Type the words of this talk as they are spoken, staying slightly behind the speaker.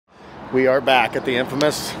We are back at the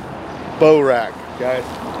infamous bow rack, guys.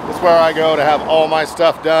 This is where I go to have all my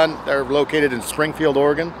stuff done. They're located in Springfield,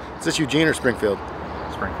 Oregon. Is this Eugene or Springfield?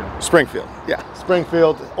 Springfield. Springfield, yeah.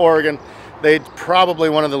 Springfield, Oregon. They're probably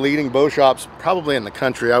one of the leading bow shops, probably in the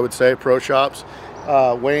country, I would say, pro shops.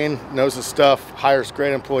 Wayne knows his stuff, hires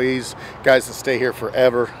great employees, guys that stay here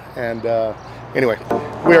forever. And anyway,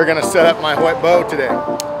 we are gonna set up my Hoyt bow today.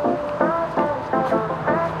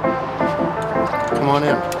 Come on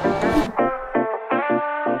in.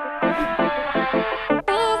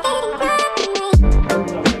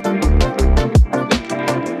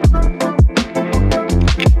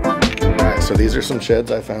 Alright, so these are some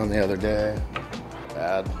sheds I found the other day.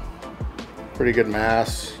 Bad. Pretty good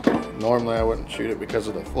mass. Normally I wouldn't shoot it because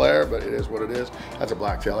of the flare, but it is what it is. That's a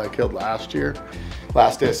blacktail I killed last year.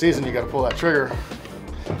 Last day of season, you gotta pull that trigger.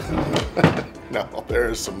 No, there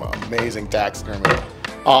is some amazing taxidermy.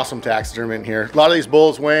 Awesome taxidermy in here. A lot of these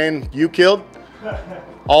bulls, Wayne, you killed?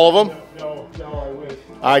 All of them? No, I wish.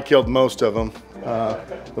 I killed most of them.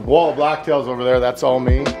 The wall of blacktails over there, that's all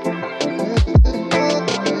me.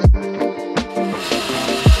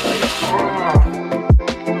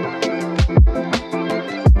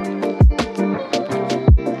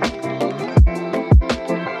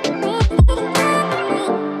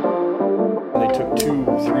 They took two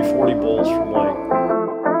 340 bulls from like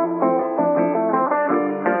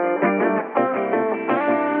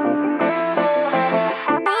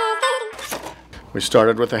We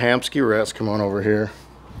started with a Hamsky rest. Come on over here,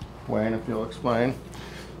 Wayne, if you'll explain.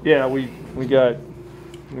 yeah, we got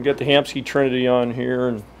the Hamsky Trinity on here,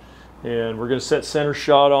 and we're gonna set center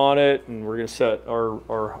shot on it, and we're gonna set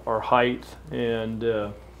our height, and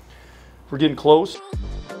we're getting close.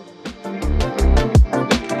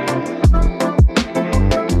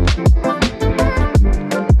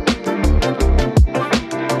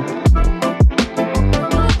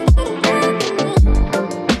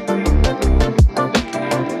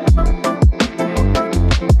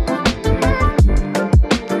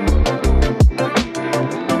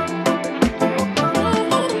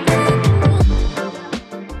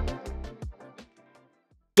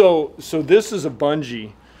 So this is a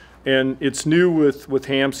bungee, and it's new with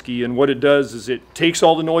Hamsky, and what it does is it takes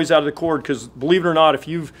all the noise out of the cord, because believe it or not, if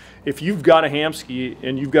you've got a Hamsky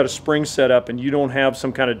and you've got a spring set up and you don't have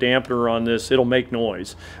some kind of dampener on this, it'll make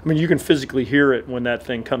noise. I mean, you can physically hear it when that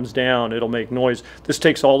thing comes down, it'll make noise. This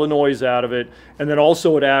takes all the noise out of it, and then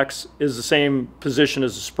also it acts is the same position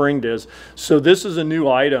as the spring does. So this is a new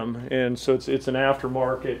item, and so it's an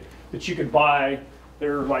aftermarket that you can buy.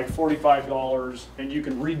 They're like $45, and you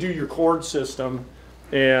can redo your cord system,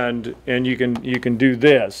 and you can do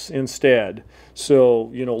this instead. So,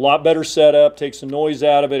 you know, a lot better setup, takes the noise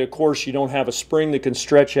out of it. Of course, you don't have a spring that can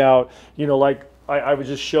stretch out. You know, like I was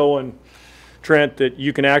just showing Trent that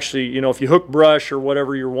you can actually, you know, if you hook brush or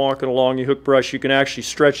whatever you're walking along, you hook brush, you can actually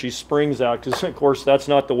stretch these springs out, because of course that's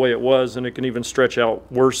not the way it was, and it can even stretch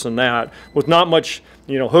out worse than that. With not much,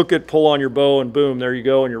 you know, hook it, pull on your bow, and boom, there you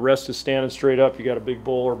go, and your rest is standing straight up. You got a big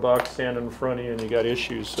bull or buck standing in front of you, and you got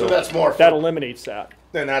issues. So that's more that eliminates that.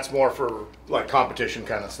 Then that's more for like competition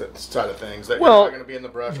kind of side of things. That well, you're not going to be in the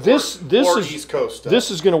brush. This or is East Coast stuff.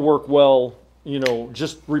 This is going to work well. You know,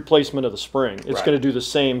 just replacement of the spring. It's Right. going to do the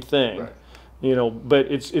same thing. Right. You know, but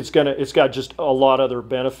it's got just a lot of other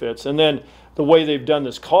benefits. And then the way they've done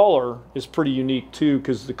this collar is pretty unique too,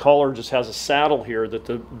 because the collar just has a saddle here that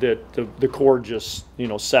the cord just, you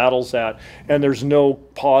know, saddles at, and there's no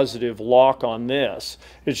positive lock on this.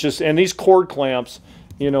 It's just, and these cord clamps,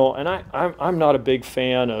 you know, and I'm not a big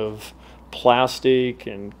fan of plastic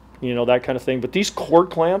and, you know, that kind of thing, but these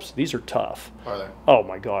cord clamps, these are tough. Are they? Oh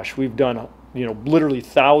my gosh, we've done, you know, literally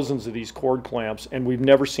thousands of these cord clamps, and we've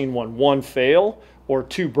never seen one fail or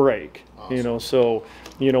two break. Awesome. You know, so,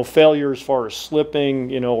 you know, failure as far as slipping,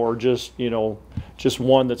 you know, or just, you know, just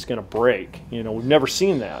one that's going to break. You know, we've never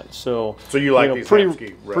seen that. So you like, you know,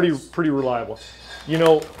 these pretty reliable. You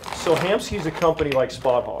know, so Hamsky's a company like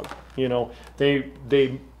Spot Hogg. You know, they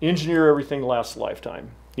engineer everything lasts a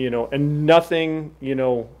lifetime. You know, and nothing, you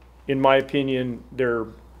know, in my opinion,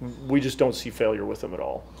 we just don't see failure with them at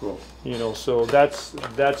all. Cool. You know, so that's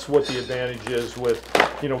what the advantage is with,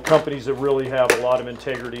 you know, companies that really have a lot of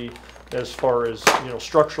integrity as far as, you know,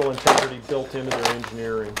 structural integrity built into their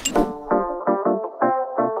engineering.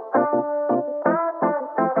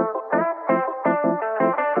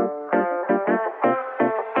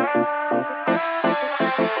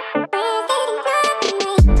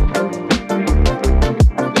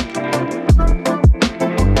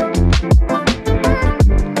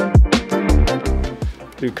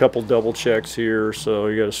 Do a couple double checks here. So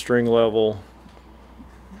you got a string level,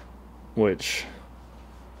 which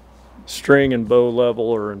string and bow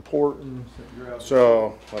level are important.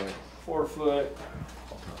 So, let me, 4 foot.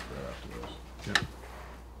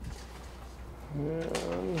 Yeah.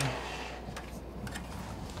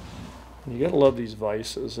 And you gotta love these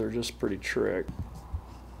vices. They're just pretty trick.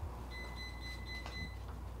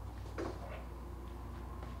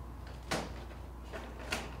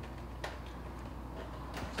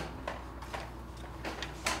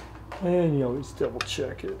 And you always double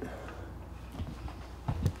check it.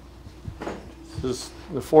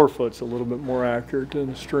 The 4 foot's a little bit more accurate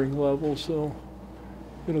than the string level, so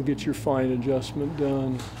it'll get your fine adjustment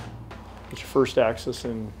done. Get your first axis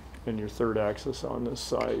and your third axis on this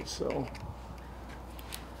side, so.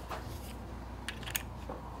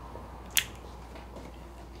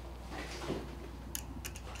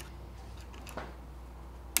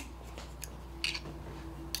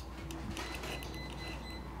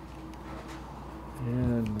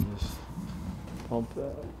 And just pump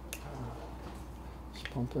that.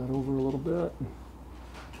 Just pump that over a little bit.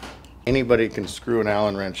 anybody can screw an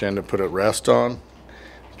Allen wrench in to put a rest on.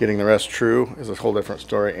 Getting the rest true is a whole different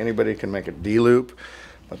story. Anybody can make a D-loop.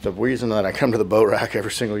 But the reason that I come to the boat rack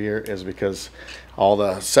every single year is because all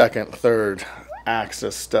the second, third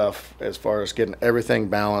axis stuff, as far as getting everything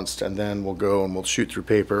balanced, and then we'll go and we'll shoot through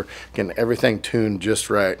paper, getting everything tuned just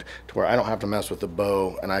right to where I don't have to mess with the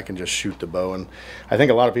bow and I can just shoot the bow. And I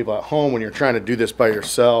think a lot of people at home, when you're trying to do this by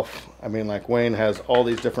yourself, I mean, like Wayne has all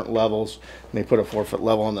these different levels, and he put a 4-foot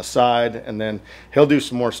level on the side, and then he'll do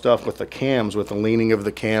some more stuff with the cams, with the leaning of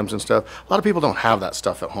the cams and stuff. A lot of people don't have that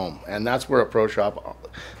stuff at home, and that's where a pro shop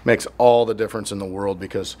makes all the difference in the world,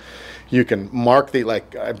 because you can mark the,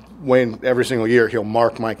 like Wayne, every single year he'll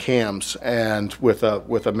mark my cams, and with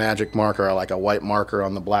a magic marker, like a white marker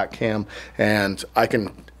on the black cam, and I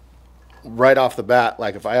can right off the bat,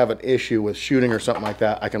 like if I have an issue with shooting or something like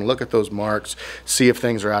that, I can look at those marks, see if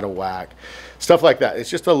things are out of whack, stuff like that.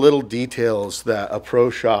 It's just the little details that a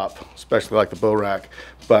pro shop, especially like the bow rack,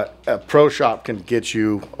 but a pro shop can get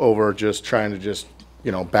you over just trying to just,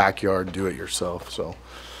 you know, backyard do it yourself. So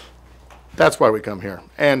that's why we come here,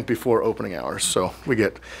 and before opening hours, so we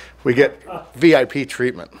get VIP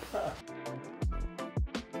treatment.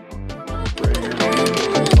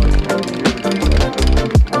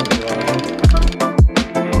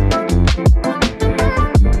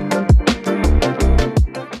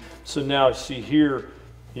 So now see here,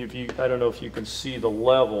 if you, I don't know if you can see the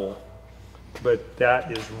level, but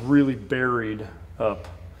that is really buried up.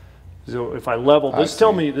 So if I level, this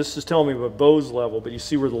is telling me what bow's level, but you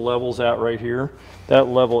see where the level's at right here? That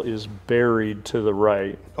level is buried to the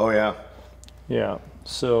right. Oh yeah. Yeah,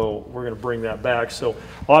 so we're gonna bring that back. So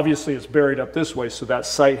obviously it's buried up this way, so that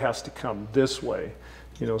sight has to come this way.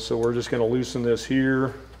 You know, so we're just gonna loosen this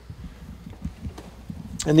here.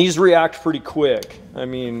 And these react pretty quick. I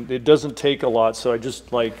mean, it doesn't take a lot, so I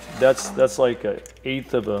just like, that's like an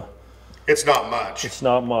eighth of a... It's not much. It's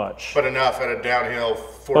not much. But enough at a downhill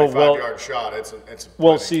 45-yard shot. It's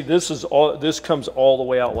well, see, this comes all the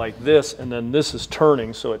way out like this, and then this is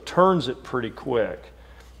turning, so it turns it pretty quick.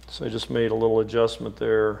 So I just made a little adjustment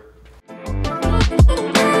there.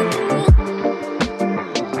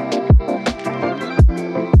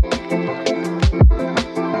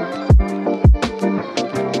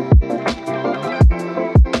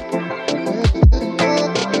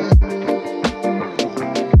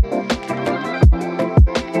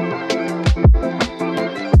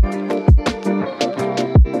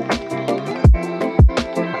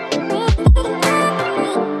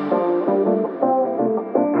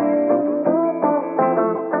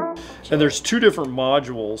 And there's two different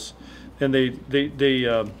modules, and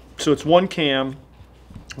so it's one cam,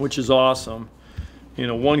 which is awesome. You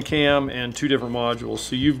know, one cam and two different modules.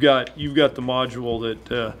 So you've got the module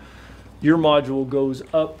that your module goes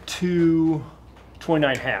up to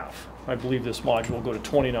 29.5. I believe this module will go to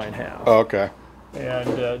 29.5. Oh, okay.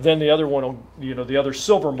 And then the other one will, you know, the other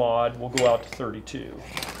silver mod will go out to 32.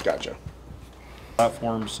 Gotcha.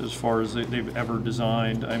 Platforms as far as they've ever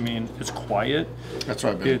designed. I mean, it's quiet. That's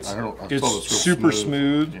what I've been. It's super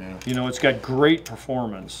smooth. Yeah. You know, it's got great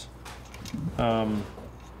performance. So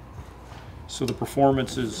the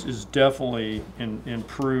performance is definitely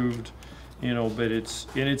improved. You know, but it's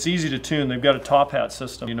easy to tune. They've got a top hat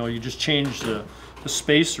system. You know, you just change the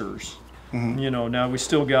spacers. Mm-hmm. You know, now we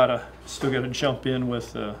still gotta jump in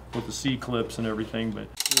with the C clips and everything. But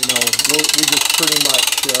you know, we just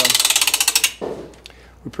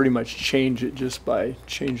pretty much change it just by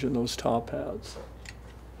changing those top hats.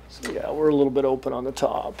 So yeah, we're a little bit open on the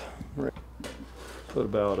top. Right. Put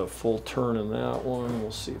about a full turn in that one.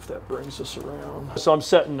 We'll see if that brings us around. So I'm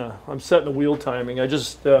setting the wheel timing. I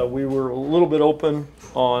just we were a little bit open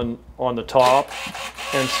on the top,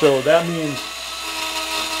 and so that means,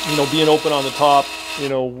 you know, being open on the top, you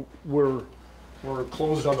know, we're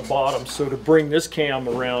closed on the bottom. So to bring this cam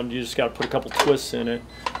around, you just got to put a couple twists in it,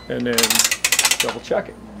 and then double check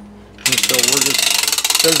it. And so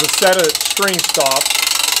there's a set of string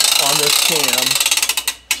stops on this cam.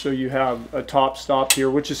 So you have a top stop here,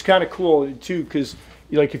 which is kind of cool too, because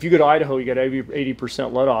like if you go to Idaho, you got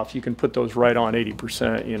 80% let off. You can put those right on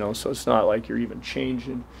 80%, you know, so it's not like you're even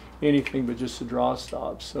changing anything but just a draw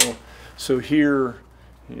stop. So here,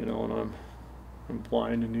 you know, and I'm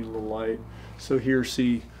blind and need a little light. So here,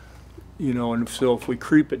 see, you know, and so if we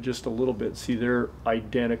creep it just a little bit, see, they're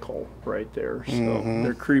identical right there. So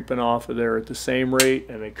they're creeping off of there at the same rate,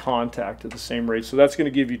 and they contact at the same rate. So that's going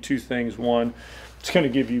to give you two things. One, it's going to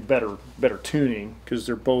give you better tuning because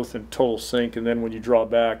they're both in total sync, and then when you draw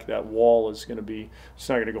back, that wall is going to be, it's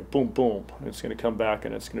not going to go boom boom, it's going to come back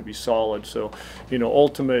and it's going to be solid. So, you know,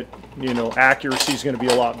 ultimate, you know, accuracy is going to be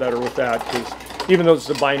a lot better with that, because even though it's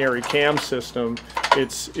a binary cam system,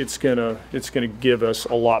 it's going to give us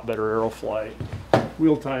a lot better aero flight.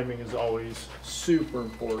 Wheel timing is always super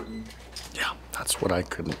important. Yeah, that's what I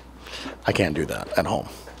can't do that at home.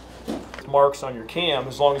 Marks on your cam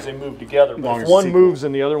as long as they move together. But if one moves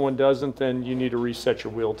and the other one doesn't, then you need to reset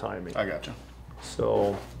your wheel timing. I gotcha.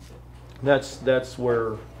 So that's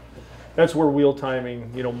where wheel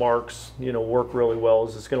timing, you know, marks, you know, work really well.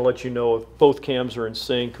 Is it's going to let you know if both cams are in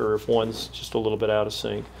sync or if one's just a little bit out of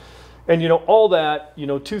sync. And you know, all that, you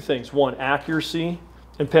know, two things: one, accuracy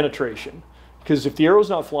and penetration. Because if the arrow's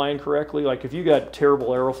not flying correctly, like if you got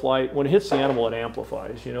terrible arrow flight, when it hits the animal, it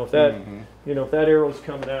amplifies. You know, if that, you know, if that arrow's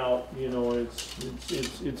coming out, you know,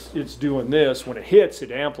 it's doing this. When it hits,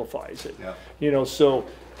 it amplifies it. Yeah. You know, so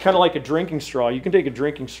kind of like a drinking straw. You can take a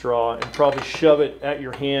drinking straw and probably shove it at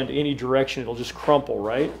your hand any direction. It'll just crumple,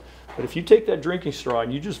 right? But if you take that drinking straw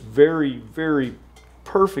and you just very, very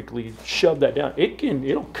perfectly shove that down,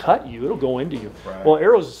 it'll cut you, it'll go into you. Right. Well,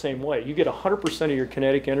 arrows the same way. You get 100% of your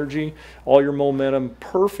kinetic energy, all your momentum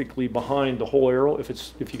perfectly behind the whole arrow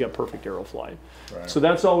if you got perfect arrow flight. Right. So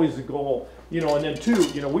that's always the goal. You know, and then two,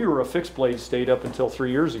 you know, we were a fixed blade state up until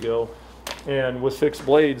 3 years ago, and with fixed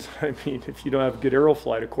blades, I mean, if you don't have good arrow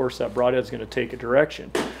flight, of course that broadhead's going to take a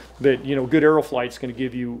direction. But you know, good arrow flight's going to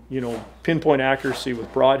give you, you know, pinpoint accuracy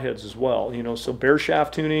with broadheads as well. You know, so bare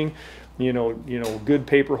shaft tuning, you know, good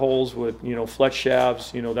paper holes with, you know, fletch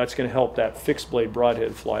shafts, you know, that's going to help that fixed blade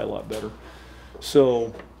broadhead fly a lot better.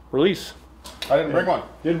 So, release. I didn't bring one.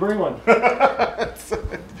 Didn't bring one.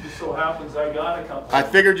 Just so happens I got a couple. I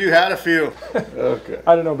figured you had a few. Okay.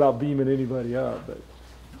 I don't know about beaming anybody up, but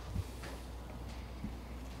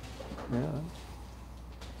yeah.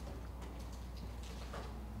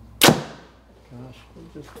 Gosh,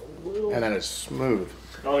 just a little. And then it's smooth.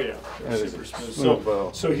 Oh yeah, super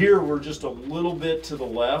smooth. So here we're just a little bit to the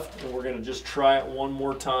left, and we're going to just try it one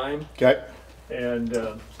more time. Okay. And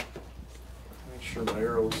make sure my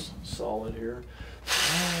arrow's solid here.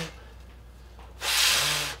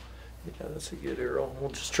 Yeah, that's a good arrow.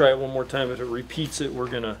 We'll just try it one more time. If it repeats it, we're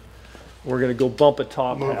gonna go bump a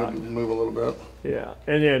top hat. Move a little bit. Yeah,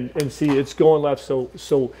 and see, it's going left.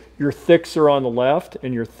 So your thicks are on the left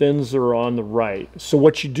and your thins are on the right. So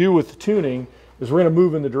what you do with the tuning is we're going to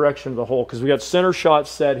move in the direction of the hole, because we got center shots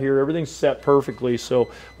set here. Everything's set perfectly. So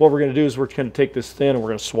what we're going to do is we're going to take this thin and we're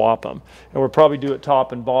going to swap them, and we'll probably do it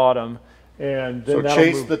top and bottom. And then so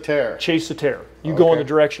chase the tear. Chase the tear. You go in the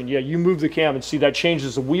direction. Yeah, you move the cam, and see that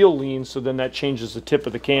changes the wheel lean. So then that changes the tip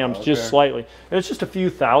of the cams just slightly, and it's just a few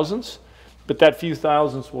thousandths. But that few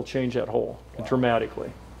thousandths will change that hole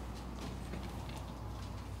dramatically.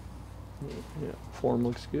 Yeah, form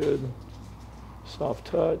looks good. Soft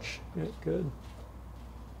touch. Yeah, good.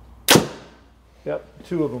 Yep,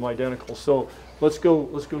 two of them identical. So let's go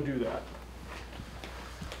do that.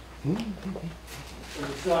 And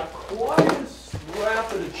it's not quite as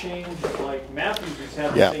rapid a change like Matthews has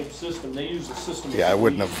had the same system. They use the system. Yeah, I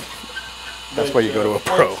wouldn't have. That's why you go to a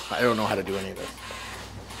pro. I don't know how to do any of this.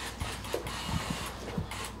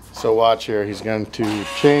 So watch here, he's going to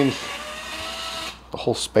change the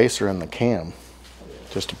whole spacer in the cam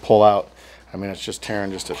just to pull out. I mean, it's just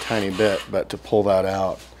tearing just a tiny bit, but to pull that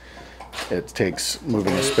out, it takes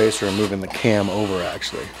moving the spacer and moving the cam over,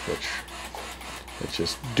 actually, which it's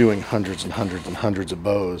just doing hundreds and hundreds and hundreds of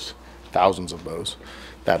bows, thousands of bows.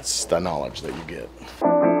 That's the knowledge that you get.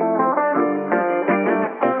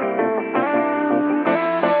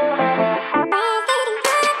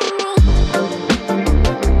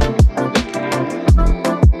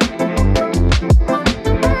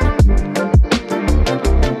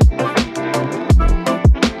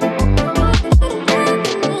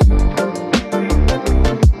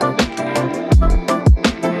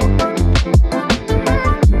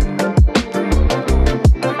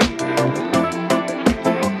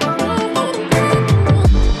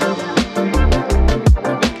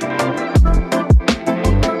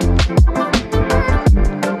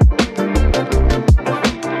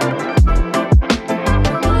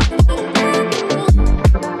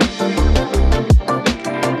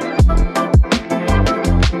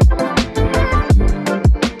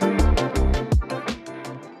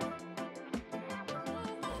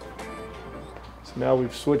 So now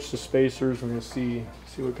we've switched the spacers. We're going to see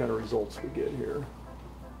what kind of results we get here.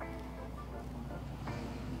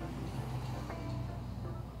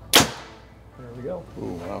 There we go.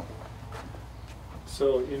 Ooh, wow.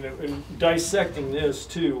 So, you know, in dissecting this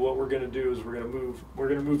too, what we're going to do is we're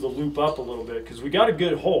going to move the loop up a little bit because we got a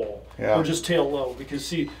good hole. Yeah. We're just tail low because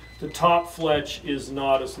see, the top fletch is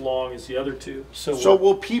not as long as the other two. So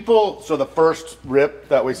will people? So the first rip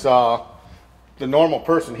that we saw, the normal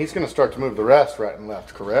person, he's going to start to move the rest right and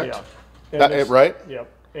left, correct? Yeah. Right?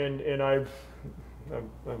 Yep. And I've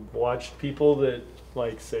watched people that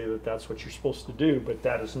like say that that's what you're supposed to do, but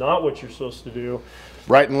that is not what you're supposed to do.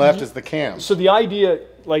 Right and left is the cam. So the idea,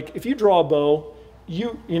 like if you draw a bow,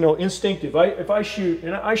 you know, instinctive. If I shoot,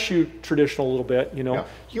 and I shoot traditional a little bit, you know, Yeah.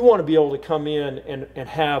 you want to be able to come in and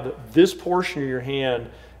have this portion of your hand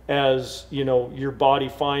as, you know, your body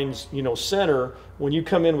finds, you know, center. When you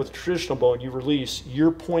come in with a traditional bow and you release,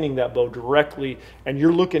 you're pointing that bow directly and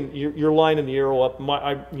you're looking, you're lining the arrow up.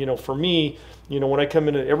 You know, for me, you know, when I come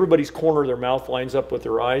in, everybody's corner of their mouth lines up with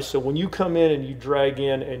their eyes. So when you come in and you drag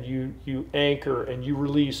in and you anchor and you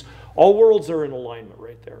release, all worlds are in alignment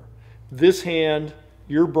right there. This hand,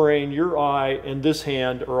 your brain, your eye, and this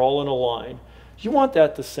hand are all in a line. You want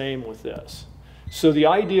that the same with this. So the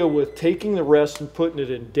idea with taking the rest and putting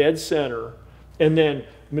it in dead center and then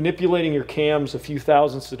manipulating your cams a few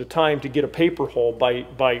thousandths at a time to get a paper hole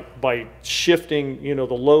by shifting, you know,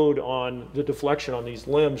 the load on the deflection on these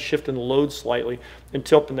limbs, shifting the load slightly and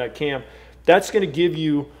tilting that cam, that's going to give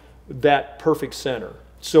you that perfect center.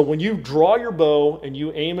 So when you draw your bow and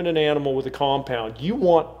you aim at an animal with a compound, you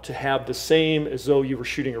want to have the same as though you were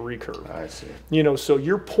shooting a recurve. I see. You know, so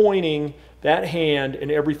you're pointing that hand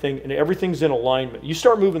and everything's in alignment. You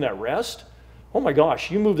start moving that rest, oh my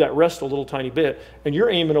gosh, you move that rest a little tiny bit and you're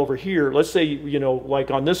aiming over here. Let's say, you know,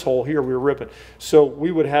 like on this hole here, we were ripping. So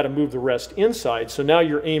we would have had to move the rest inside. So now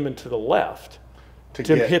you're aiming to the left to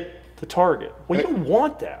hit the target. Well, you don't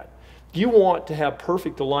want that. You want to have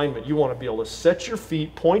perfect alignment. You want to be able to set your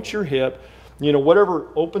feet, point your hip, you know, whatever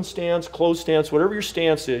open stance, closed stance, whatever your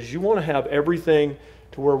stance is, you want to have everything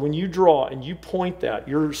to where when you draw and you point that,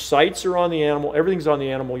 your sights are on the animal, everything's on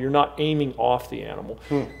the animal, you're not aiming off the animal.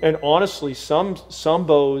 And honestly, some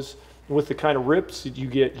bows with the kind of rips that you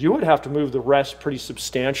get, you would have to move the rest pretty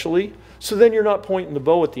substantially. So then you're not pointing the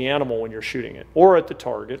bow at the animal when you're shooting it, or at the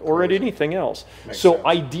target, or at anything else. So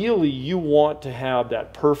ideally, you want to have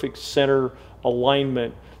that perfect center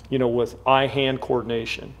alignment, you know, with eye-hand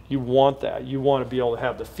coordination. You want that. You want to be able to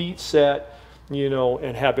have the feet set, you know,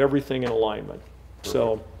 and have everything in alignment.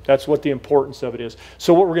 So that's what the importance of it is.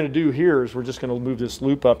 So what we're going to do here is we're just going to move this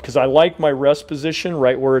loop up because I like my rest position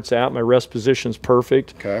right where it's at. My rest position's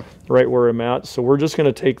perfect. Okay. Right where I'm at. So we're just going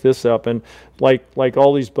to take this up and like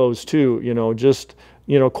all these bows too, you know, just,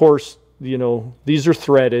 you know, of course, you know, these are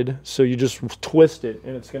threaded. So you just twist it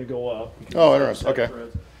and it's going to go up. Oh, interesting. Okay.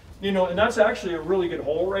 Threads. You know, and that's actually a really good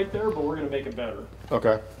hole right there, but we're going to make it better.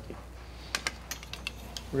 Okay.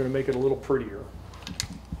 We're going to make it a little prettier.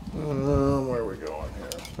 Where are we going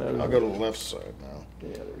here? I'll go to the left side now.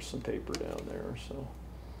 Yeah, there's some paper down there, so.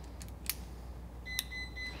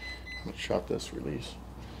 Let's shot this release.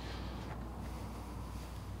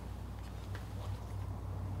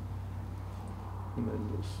 And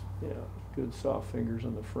then just, yeah, good soft fingers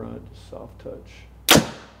on the front, just soft touch.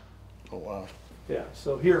 Oh, wow. Yeah,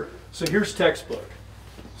 so here's textbook.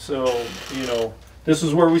 So, you know, this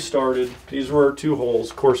is where we started. These were our two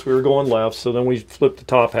holes. Of course, we were going left, so then we flipped the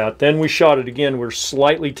top hat. Then we shot it again. We're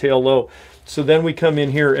slightly tail low. So then we come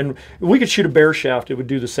in here, and we could shoot a bear shaft. It would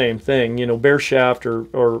do the same thing. You know, bear shaft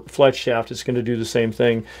or fletch shaft, it's going to do the same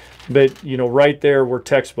thing. But, you know, right there, we're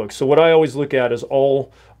textbook. So what I always look at is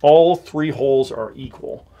all three holes are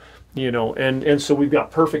equal. You know, and so we've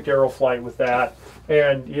got perfect arrow flight with that.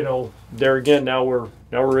 And, you know, there again, now we're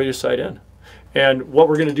ready to sight in. And what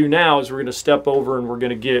we're going to do now is we're going to step over and we're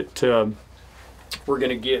going to get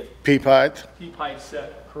peep height. Peep height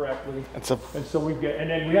set correctly. And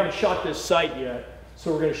then we haven't shot this sight yet,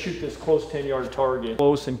 so we're going to shoot this close 10-yard target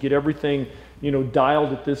close and get everything, you know,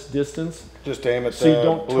 dialed at this distance. Just aim at so you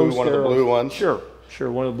don't one of the blue ones. Sure,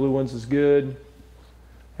 one of the blue ones is good.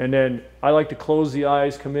 And then I like to close the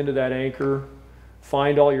eyes, come into that anchor,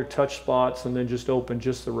 find all your touch spots, and then just open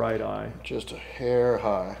just the right eye. Just a hair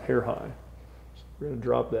high. Hair high. So we're going to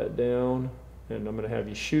drop that down, and I'm going to have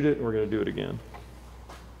you shoot it, and we're going to do it again.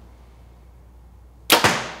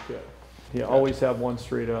 Good. Yeah, always have one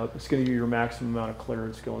straight up. It's going to give you your maximum amount of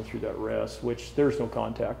clearance going through that rest, which there's no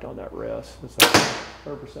contact on that rest. It's like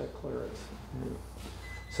 100% clearance. Yeah.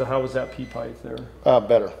 So how was that peep height there?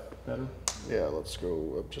 Better. Better? Yeah, let's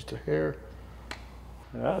go up just a hair.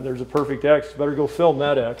 Yeah, there's a perfect X. Better go film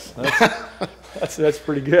that X. That's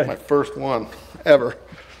pretty good. My first one ever.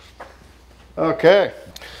 Okay,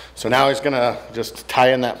 so now he's gonna just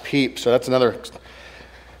tie in that peep. So that's another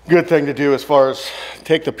good thing to do as far as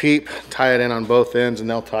take the peep, tie it in on both ends, and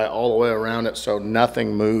they'll tie all the way around it so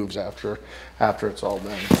nothing moves after it's all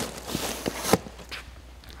done.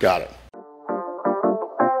 Got it.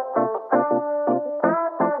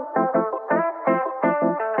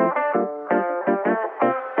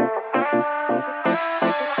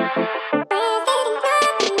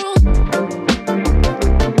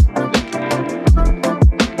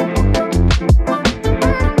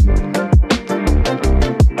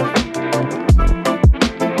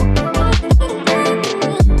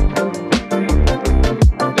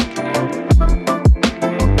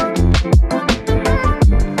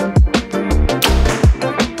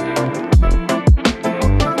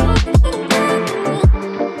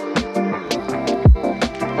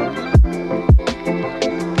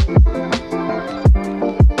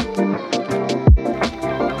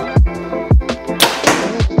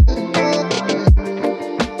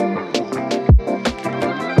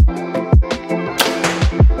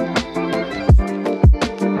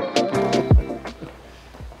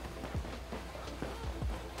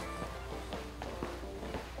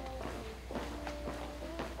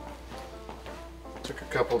 Took a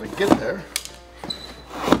couple to get there.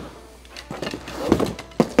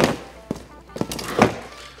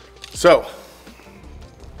 So,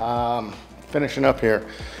 finishing up here,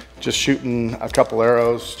 just shooting a couple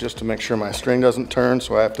arrows just to make sure my string doesn't turn,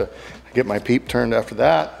 so I have to get my peep turned after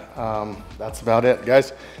that. That's about it,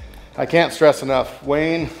 guys. I can't stress enough,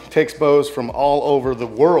 Wayne takes bows from all over the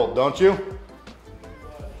world, don't you?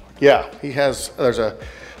 Yeah, he has.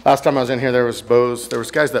 Last time I was in here, there was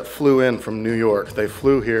guys that flew in from New York. They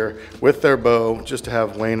flew here with their bow just to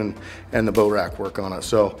have Wayne and the bow rack work on it.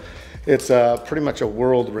 So it's pretty much a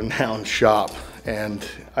world-renowned shop. And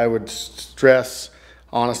I would stress,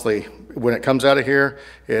 honestly, when it comes out of here,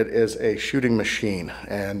 it is a shooting machine.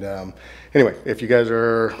 And anyway, if you guys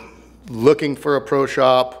are looking for a pro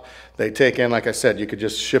shop, they take in, like I said, you could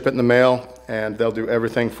just ship it in the mail and they'll do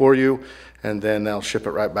everything for you. And then they'll ship it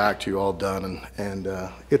right back to you all done, and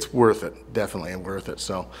it's worth it, definitely worth it.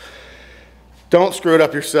 So don't screw it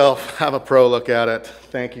up yourself, have a pro look at it.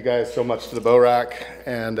 Thank you guys so much to the bow rack,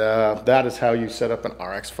 and that is how you set up an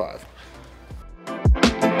RX-5.